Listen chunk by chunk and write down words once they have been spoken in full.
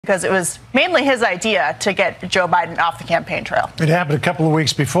because it was mainly his idea to get Joe Biden off the campaign trail. It happened a couple of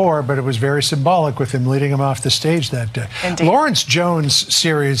weeks before, but it was very symbolic with him leading him off the stage that day. Indeed. Lawrence Jones'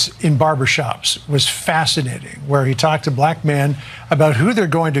 series in barbershops was fascinating, where he talked to black men about who they're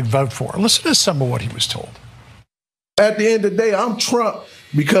going to vote for. Listen to some of what he was told. At the end of the day, I'm Trump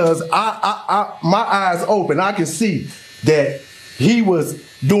because my eyes open. I can see that he was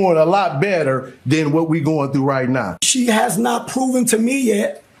doing a lot better than what we're going through right now. She has not proven to me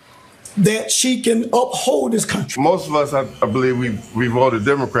yet that she can uphold this country. Most of us, I believe, we voted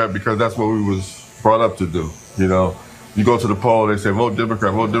Democrat because that's what we was brought up to do. You know, you go to the poll, they say vote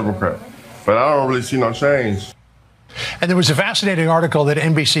Democrat, vote Democrat. But I don't really see no change. And there was a fascinating article that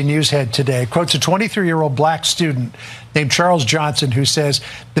NBC News had today. It quotes a 23-year-old black student named Charles Johnson who says,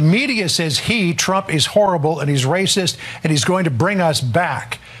 the media says Trump, is horrible and he's racist and he's going to bring us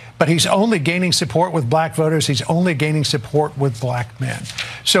back. But he's only gaining support with black voters. He's only gaining support with black men.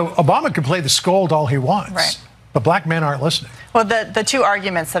 So Obama can play the scold all he wants. Right. But black men aren't listening. Well, the two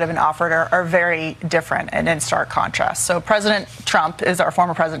arguments that have been offered are very different and in stark contrast. So President Trump, our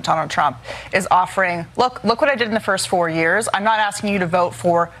former President Donald Trump, is offering, look what I did in the first 4 years. I'm not asking you to vote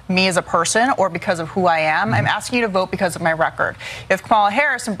for me as a person or because of who I am. I'm asking you to vote because of my record. If Kamala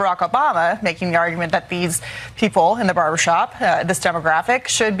Harris and Barack Obama making the argument that these people in the barbershop, this demographic,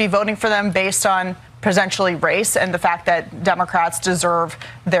 should be voting for them based on potentially race and the fact that Democrats deserve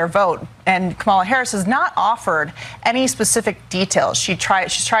their vote. And Kamala Harris has not offered any specific details. She's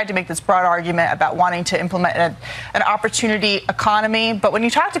tried to make this broad argument about wanting to implement an opportunity economy. But when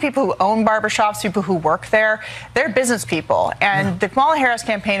you talk to people who own barbershops, people who work there, they're business people. And the Kamala Harris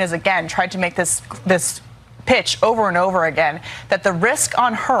campaign has, again, tried to make this pitch over and over again that the risk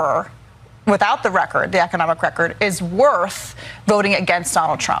on her, without the record, the economic record, is worth voting against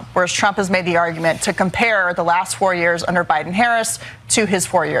Donald Trump, whereas Trump has made the argument to compare the last 4 years under Biden-Harris to his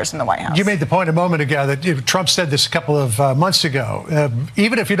 4 years in the White House. You made the point a moment ago that Trump said this a couple of months ago.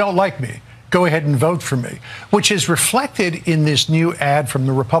 Even if you don't like me, go ahead and vote for me, which is reflected in this new ad from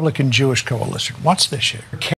the Republican Jewish Coalition. Watch this here.